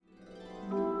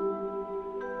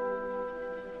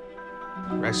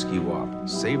Rescue Wap.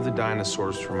 Save the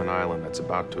dinosaurs from an island that's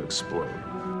about to explode.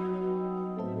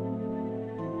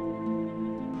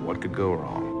 What could go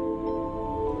wrong?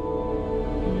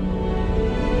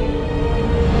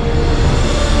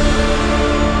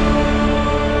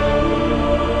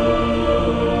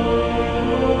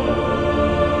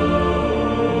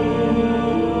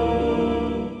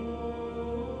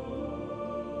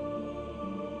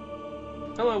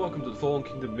 Hello, welcome to the Fallen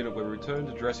Kingdom Minute, where we return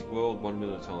to Jurassic World 1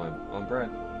 minute at a time. I'm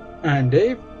Brad. I'm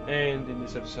Dave. And in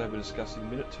this episode we're discussing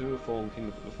Minute 2 of Fallen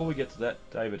Kingdom. But before we get to that,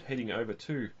 David, heading over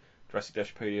to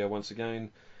Jurassic-Pedia once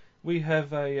again, we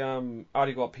have a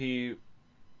article up here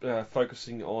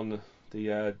focusing on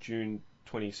the June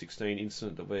 2016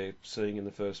 incident that we're seeing in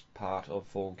the first part of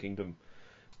Fallen Kingdom,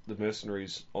 the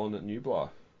mercenaries on Nublar.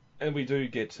 And we do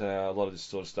get a lot of this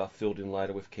sort of stuff filled in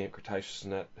later with Camp Cretaceous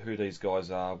and that, who these guys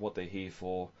are, what they're here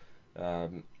for.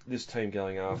 This team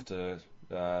going after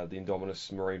the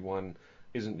Indominus Marine 1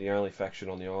 isn't the only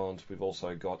faction on the island. We've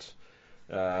also got,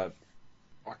 I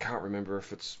can't remember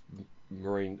if it's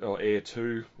Marine or Air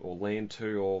 2 or Land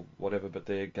 2 or whatever, but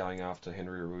they're going after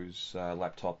Henry Rue's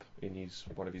laptop in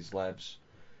one of his labs.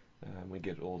 We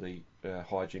get all the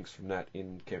hijinks from that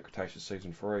in Camp Cretaceous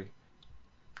Season 3.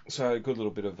 So a good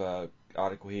little bit of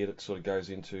article here that sort of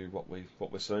goes into what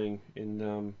we're seeing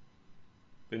in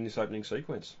this opening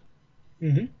sequence.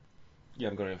 Mm-hmm. You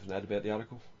haven't got anything to add about the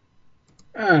article?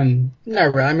 No,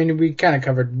 really. I mean, we kind of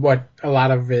covered a lot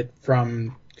of it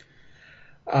from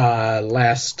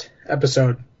last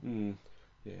episode.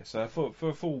 Yeah, so for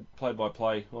a full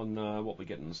play-by-play on what we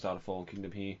get in the start of Fallen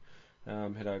Kingdom here,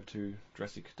 head over to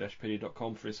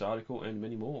Jurassic-Pedia.com for this article and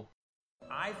many more.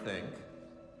 I think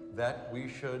that we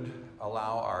should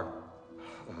allow our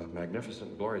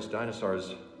magnificent, glorious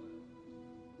dinosaurs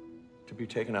to be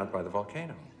taken out by the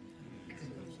volcano.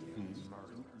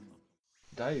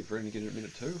 Dave, ready to get into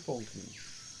Minute 2 of Fallen Kingdom?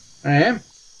 I am.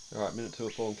 Alright, Minute 2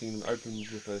 of Fallen Kingdom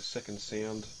opens with a second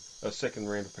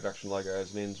round of production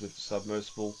logos, and ends with the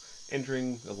submersible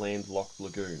entering a landlocked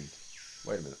lagoon.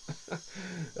 Wait a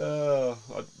minute.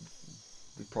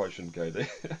 We probably shouldn't go there.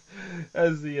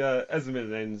 As the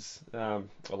minute ends, the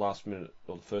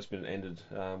first minute ended,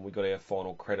 we got our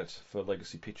final credit for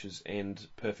Legacy Pictures and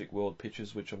Perfect World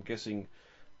Pictures, which I'm guessing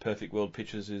Perfect World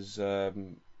Pictures is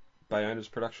Bayona's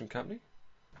production company.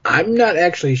 I'm not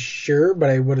actually sure, but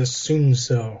I would assume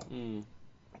so.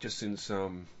 Just since,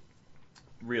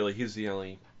 really, here's the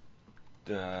only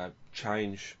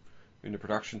change in the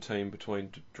production team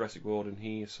between Jurassic World and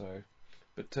here. So,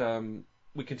 but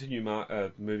we continue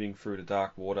moving through the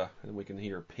dark water, and we can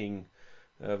hear a ping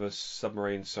of a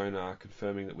submarine sonar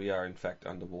confirming that we are in fact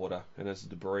underwater. And as the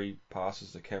debris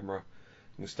passes the camera,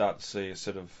 you can start to see a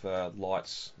set of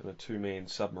lights and a two-man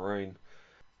submarine.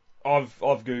 I've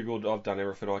googled, I've done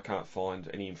everything. I can't find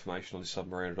any information on this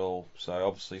submarine at all. So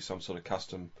obviously some sort of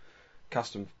custom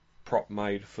prop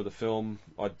made for the film.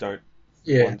 I don't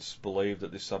once believe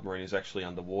that this submarine is actually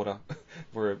underwater.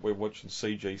 We're watching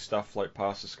CG stuff float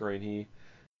past the screen here.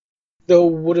 Though,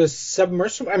 would a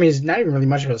submersible... I mean, it's not even really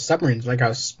much of a submarine. It's like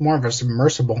more of a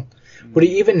submersible. Would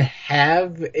it even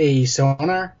have a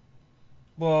sonar?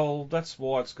 Well, that's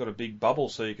why it's got a big bubble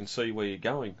so you can see where you're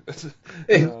going.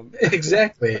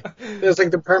 Exactly. That's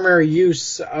like the primary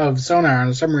use of sonar on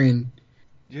a submarine.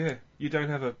 Yeah, you don't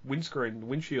have a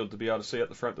windshield to be able to see out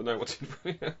the front to know what's in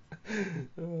front of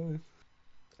you.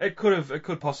 It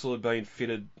could possibly have been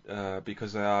fitted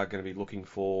because they are going to be looking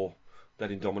for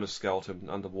that Indominus skeleton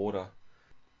underwater.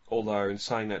 Although, in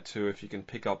saying that too, if you can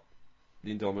pick up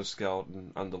the Indominus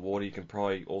skeleton underwater, you can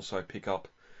probably also pick up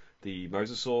the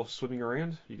Mosasaur swimming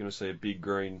around. You're going to see a big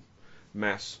green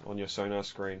mass on your sonar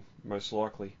screen, most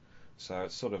likely. So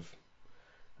it's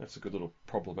that's a good little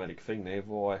problematic thing there.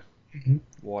 Why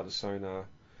the sonar?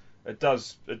 It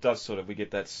does we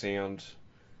get that sound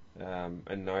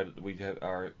and know that we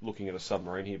are looking at a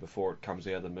submarine here before it comes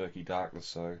out of the murky darkness.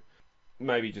 So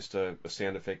maybe just a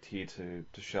sound effect here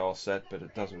to show us that, but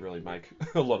it doesn't really make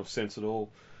a lot of sense at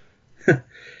all.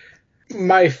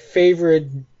 My favorite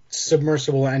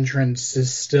submersible entrance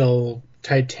is still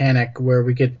Titanic, where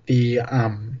we get the I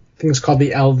think it's called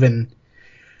the Elvin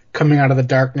coming out of the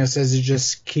darkness as it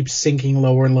just keeps sinking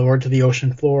lower and lower to the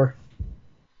ocean floor.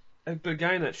 But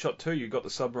again, that shot too, you've got the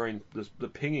submarine, the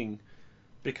pinging,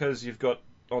 because you've got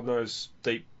on those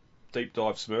deep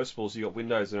dive submersibles, you've got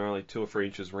windows that are only 2 or 3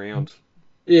 inches round.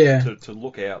 To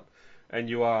look out, and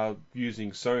you are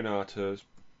using sonar to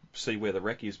see where the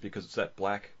wreck is because it's that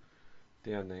black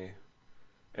down there.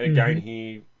 And again,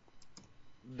 here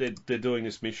they're doing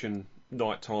this mission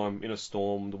nighttime in a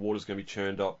storm. The water's going to be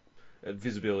churned up.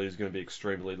 Visibility is going to be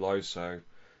extremely low. So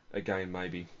again,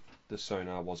 maybe the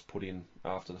sonar was put in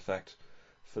after the fact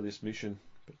for this mission.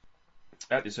 But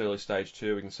at this early stage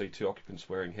too, we can see 2 occupants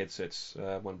wearing headsets,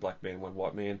 one black man, one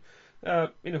white man,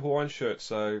 in a Hawaiian shirt.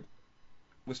 So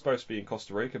we're supposed to be in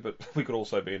Costa Rica, but we could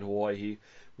also be in Hawaii here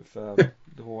with the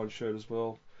Hawaiian shirt as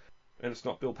well. And it's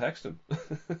not Bill Paxton.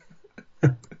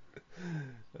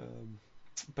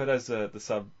 But as the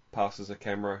sub passes a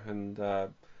camera and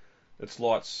its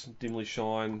lights dimly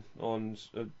shine on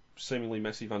a seemingly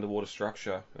massive underwater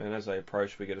structure, and as they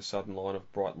approach, we get a sudden line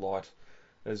of bright light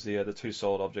as the 2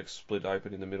 solid objects split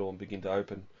open in the middle and begin to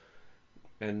open.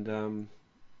 And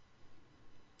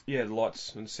the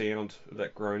lights and sound of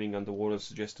that groaning underwater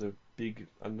suggest a big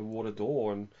underwater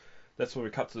door, and that's when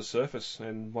we cut to the surface.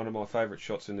 And one of my favourite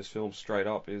shots in this film, straight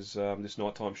up, is this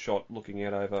nighttime shot looking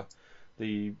out over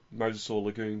the Mosasaur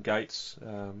Lagoon gates,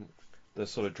 the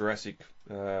sort of Jurassic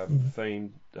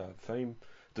theme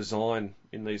design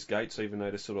in these gates, even though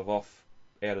they're sort of off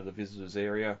out of the visitors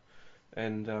area,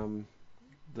 and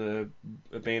the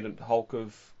abandoned hulk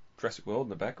of Jurassic World in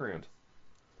the background.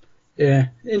 Yeah,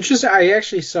 interesting. I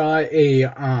actually saw a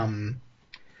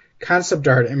concept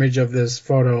art image of this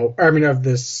of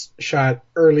this shot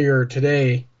earlier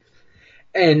today,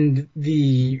 and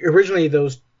originally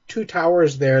those 2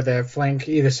 towers there that flank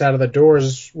either side of the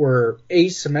doors were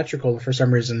asymmetrical for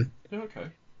some reason. Okay.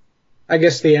 I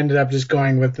guess they ended up just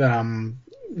going with them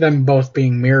both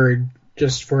being mirrored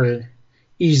just for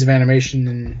ease of animation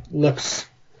and looks.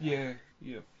 Yeah.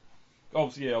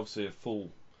 Obviously a full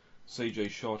CG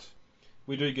shot.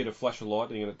 We do get a flash of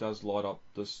lightning, and it does light up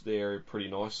the area pretty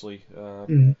nicely.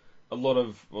 A lot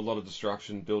of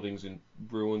destruction, buildings in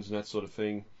ruins and that sort of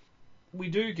thing. We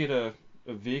do get a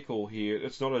vehicle here.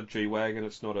 It's not a G-Wagon,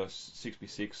 it's not a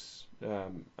 6x6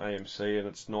 AMC, and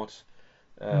it's not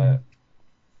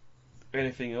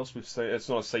anything else we've seen. It's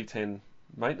not a C10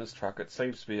 maintenance truck. It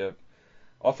seems to be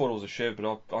I thought it was a Chev,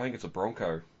 but I think it's a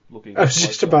Bronco looking. I was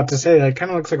just about to say, that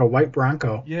kind of looks like a white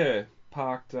Bronco. Yeah,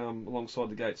 parked alongside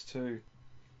the gates too.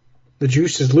 The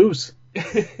juice is loose.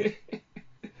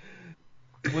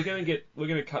 We're going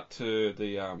to cut to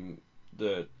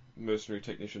the mercenary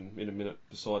technician in a minute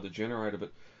beside the generator,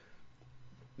 but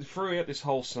throughout this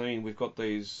whole scene we've got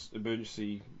these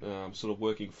emergency sort of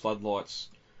working floodlights,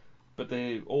 but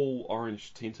they're all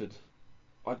orange tinted.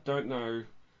 I don't know.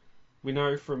 We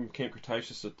know from Camp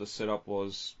Cretaceous that the setup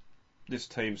was this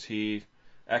team's here,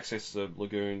 access the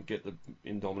lagoon, get the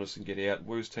Indominus and get out.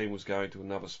 Wu's team was going to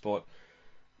another spot.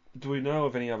 Do we know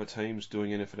of any other teams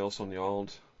doing anything else on the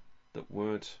island that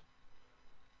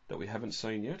we haven't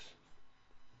seen yet?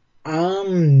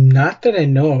 Not that I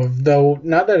know of, though.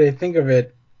 Now that I think of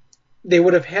it, they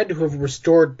would have had to have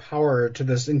restored power to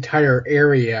this entire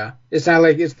area. It's not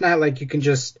like you can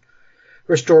just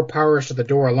restore power to the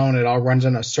door alone. It all runs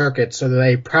on a circuit, so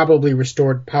they probably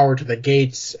restored power to the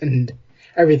gates and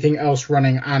everything else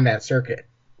running on that circuit.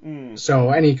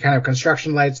 So any kind of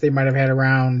construction lights they might have had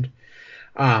around,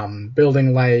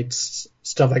 building lights,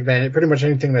 stuff like that. Pretty much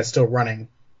anything that's still running.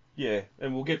 Yeah,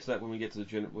 and we'll get to that when we get to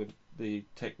the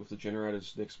tech with the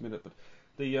generators next minute. But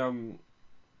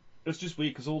it's just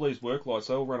weird because all these work lights,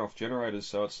 they all run off generators,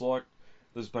 so it's like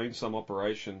there's been some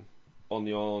operation on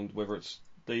the island, whether it's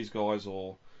these guys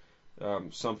or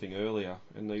something earlier.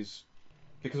 And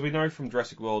because we know from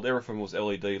Jurassic World, everything was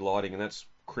LED lighting, and that's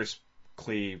crisp,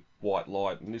 clear white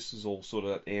light, and this is all sort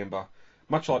of that amber,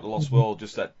 much like the Lost World,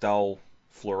 just that dull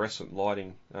fluorescent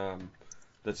lighting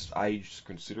that's aged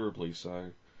considerably. So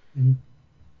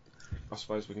I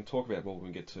suppose we can talk about more when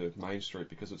we get to Main Street,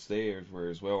 because it's there everywhere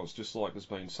as well. It's just like there's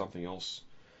been something else,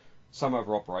 some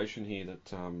other operation here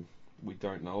that we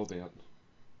don't know about.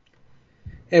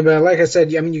 Yeah, but like I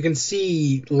said, I mean, you can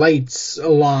see lights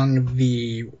along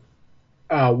the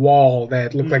wall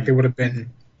that look like they would have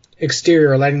been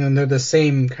exterior lighting, and they're the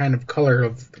same kind of color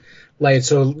of light.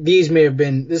 So this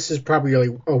is probably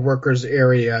a workers'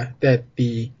 area that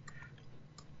the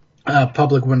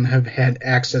public wouldn't have had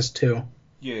access to.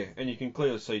 Yeah, and you can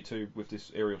clearly see too with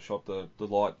this aerial shot the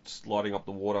lights lighting up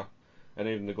the water, and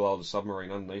even the glow of the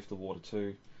submarine underneath the water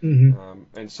too.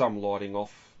 And some lighting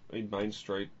off in Main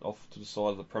Street, off to the side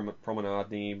of the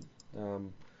promenade near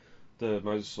the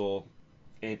Mosasaur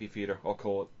amphitheatre, I'll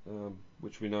call it,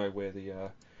 which we know where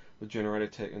the generator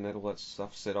tech and all that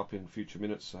stuff set up in future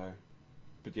minutes. So,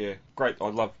 but yeah, great.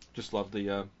 I just love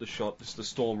the shot. Just the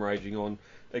storm raging on.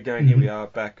 Again, here we are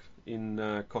back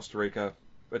in Costa Rica.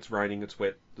 It's raining, it's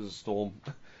wet, there's a storm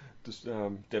just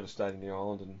devastating the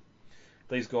island, and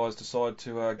these guys decide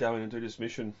to go in and do this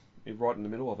mission right in the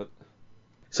middle of it.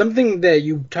 Something that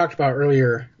you talked about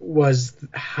earlier was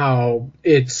how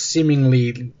it's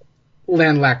seemingly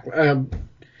landlocked.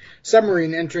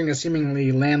 submarine entering a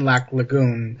seemingly landlocked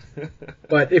lagoon.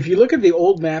 But if you look at the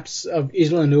old maps of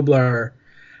Isla Nublar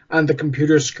on the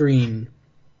computer screen,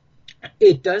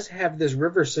 it does have this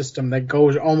river system that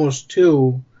goes almost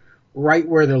to right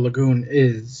where the lagoon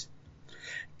is.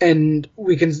 And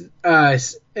we can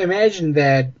imagine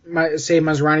that, say,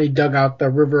 Masrani dug out the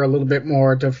river a little bit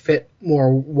more to fit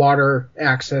more water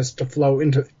access to flow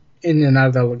in and out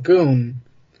of the lagoon.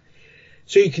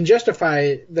 So you can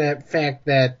justify that fact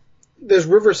that this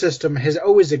river system has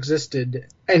always existed,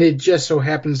 and it just so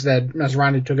happens that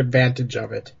Masrani took advantage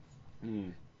of it.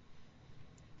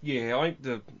 Yeah, I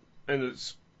think and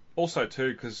it's also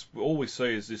too because all we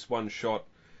see is this one shot.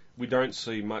 We don't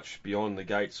see much beyond the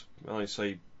gates. We only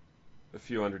see a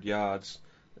few hundred yards,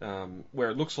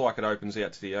 where it looks like it opens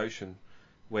out to the ocean,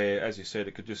 where, as you said,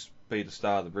 it could just be the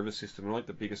start of the river system. And I think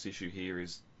the biggest issue here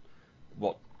is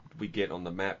what we get on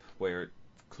the map, where it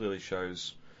clearly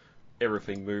shows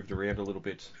everything moved around a little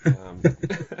bit.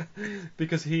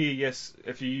 Because here, yes,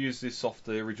 if you use this off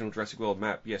the original Jurassic World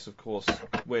map, yes, of course,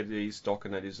 where the East Dock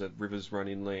and that is that rivers run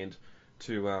inland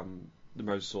to the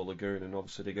Mosasaur Lagoon, and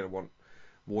obviously they're going to want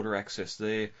water access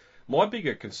there. My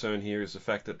bigger concern here is the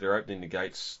fact that they're opening the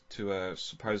gates to a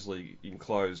supposedly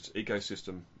enclosed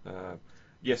ecosystem.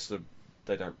 Yes,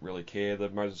 they don't really care. The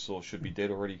Mosasaur should be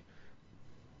dead already.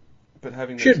 But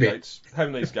having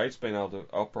these gates being able to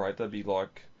operate, that'd be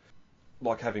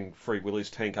like having Free Willy's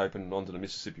tank open onto the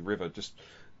Mississippi River. Just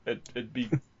it'd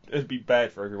be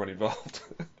bad for everyone involved.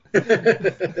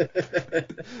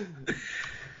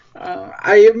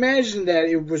 I imagine that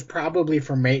it was probably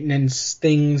for maintenance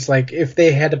things, like if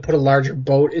they had to put a larger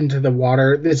boat into the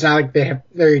water, it's not like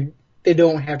they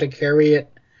don't have to carry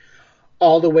it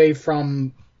all the way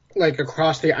from like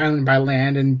across the island by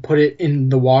land and put it in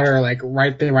the water like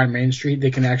right there on Main Street.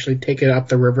 They can actually take it up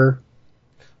the river.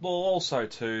 Well, also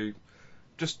too,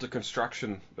 just the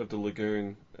construction of the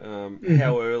lagoon.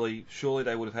 How early? Surely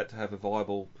they would have had to have a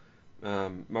viable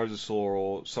Mosasaur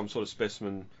or some sort of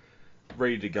specimen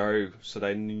ready to go, so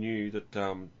they knew that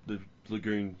the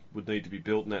lagoon would need to be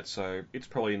built and that, so it's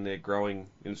probably in there growing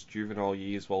in its juvenile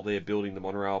years while they're building the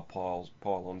monorail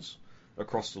pylons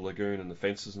across the lagoon and the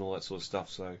fences and all that sort of stuff.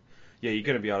 So yeah, you're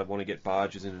going to be able to want to get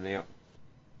barges in and out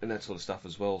and that sort of stuff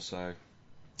as well. So,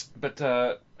 but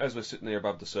as we're sitting there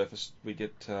above the surface, we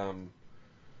get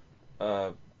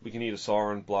we can hear the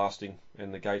siren blasting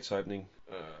and the gates opening,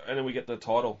 and then we get the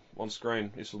title on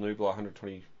screen: Isla Nublar,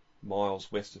 120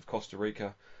 miles west of Costa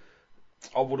Rica.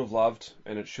 I would have loved,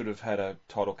 and it should have had a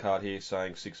title card here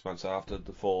saying 6 months after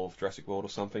the fall of Jurassic World or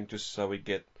something, just so we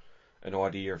get an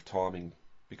idea of timing,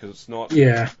 because it's not.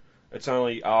 Yeah. It's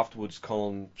only afterwards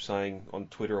Colin saying on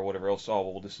Twitter or whatever else, oh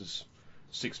well, this is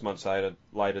 6 months later,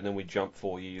 and then we jump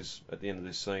 4 years at the end of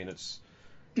this scene. It's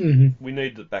we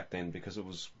needed it back then because it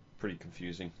was pretty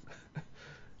confusing.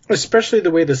 Especially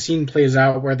the way the scene plays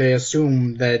out, where they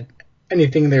assume that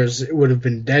anything there's would have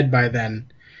been dead by then.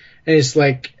 And it's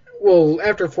like, well,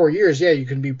 after 4 years, yeah, you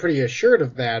can be pretty assured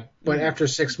of that. But after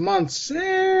 6 months,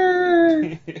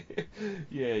 Yeah,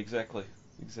 exactly.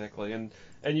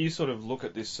 And you sort of look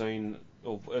at this scene,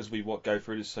 or as we go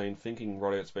through this scene, thinking,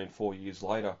 right, it's been 4 years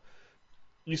later.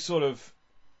 You sort of,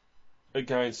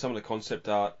 again, some of the concept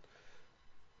art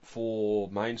for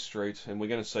Main Street, and we're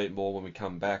going to see it more when we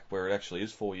come back, where it actually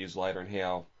is 4 years later, and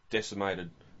how decimated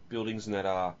buildings and that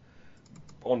are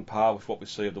on par with what we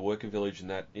see of the worker village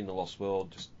and that in the Lost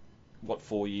World. Just what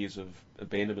 4 years of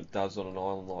abandonment does on an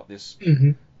island like this.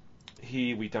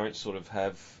 Here we don't sort of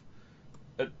have,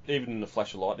 even in the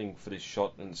flash of lightning for this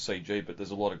shot and CG, but there's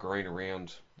a lot of green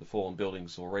around the fallen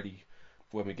buildings already.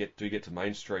 When we get to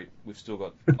Main Street, we've still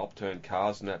got upturned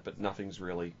cars and that, but nothing's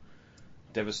really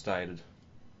devastated.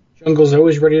 Jungle's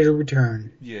always ready to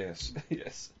return. Yes.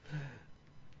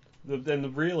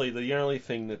 Really, the only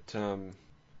thing that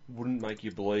wouldn't make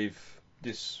you believe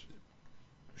this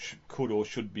could or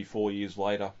should be 4 years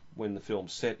later when the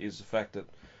film's set is the fact that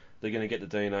they're going to get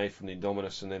the DNA from the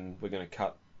Indominus, and then we're going to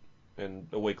cut, and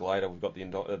a week later we've got the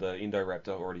Indoraptor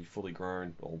already fully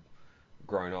grown or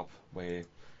grown up, where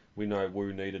we know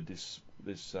Wu needed this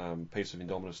piece of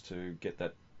Indominus to get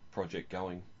that project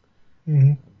going.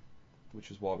 Which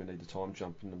is why we need the time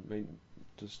jump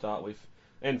to start with,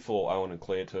 and for Owen and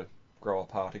Claire to grow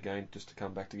apart again, just to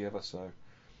come back together. So,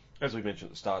 as we mentioned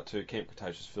at the start too, Camp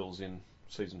Cretaceous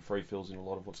season 3 fills in a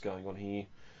lot of what's going on here.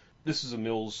 This is a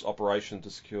Mills operation to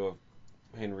secure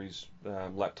Henry's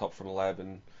laptop from the lab,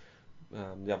 and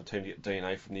the other team to get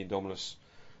DNA from the Indominus.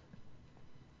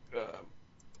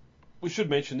 We should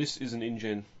mention this is an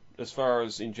InGen. As far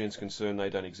as InGen's concerned, they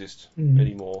don't exist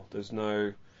anymore. There's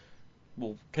no...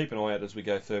 We'll keep an eye out as we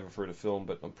go further through the film,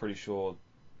 but I'm pretty sure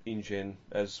InGen,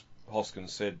 as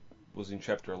Hoskins said, was in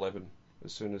Chapter 11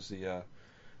 as soon as the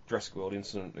Jurassic World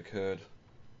incident occurred.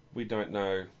 We don't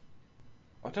know.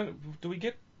 Do we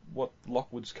get what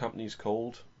Lockwood's company's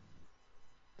called?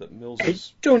 That Mills I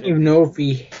don't even know if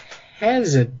he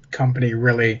has a company,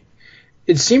 really.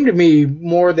 It seemed to me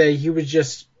more that he was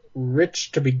just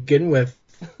rich to begin with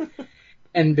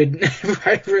and been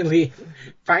privately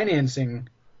financing.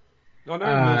 I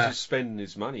know Mills is spending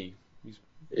his money.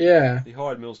 Yeah. He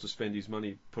hired Mills to spend his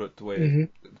money, put it to where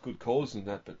good cause and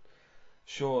that, but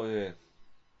sure, yeah.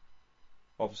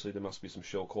 Obviously, there must be some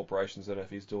shell corporations that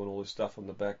if he's doing all this stuff on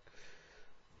the back,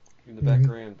 in the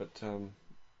background, but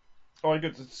I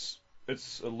guess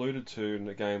it's alluded to, and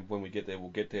again, when we get there, we'll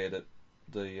get there, that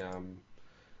the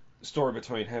story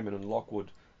between Hammond and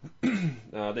Lockwood,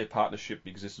 their partnership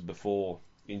existed before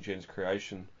InGen's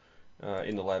creation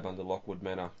in the lab under Lockwood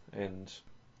Manor, and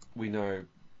we know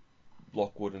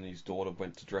Lockwood and his daughter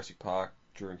went to Jurassic Park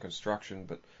during construction,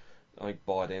 but I think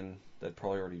by then they'd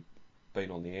probably already been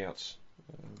on the outs.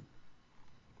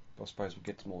 I suppose we'll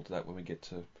get more to that when we get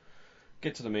to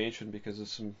the mansion, because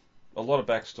there's a lot of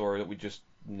backstory that we just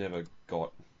never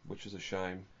got, which is a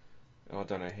shame. And I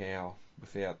don't know how,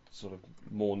 without sort of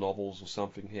more novels or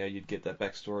something, how you'd get that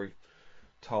backstory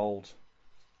told.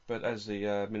 But as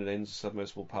the minute ends, the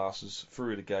submersible passes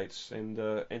through the gates and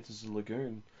enters the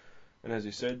lagoon. And as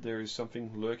you said, there is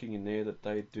something lurking in there that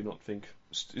they do not think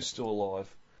is still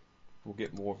alive. We'll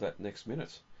get more of that next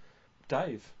minute.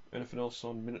 Dave, anything else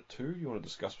on minute 2 you want to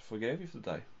discuss before we go for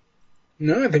the day?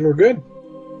 No, I think we're good.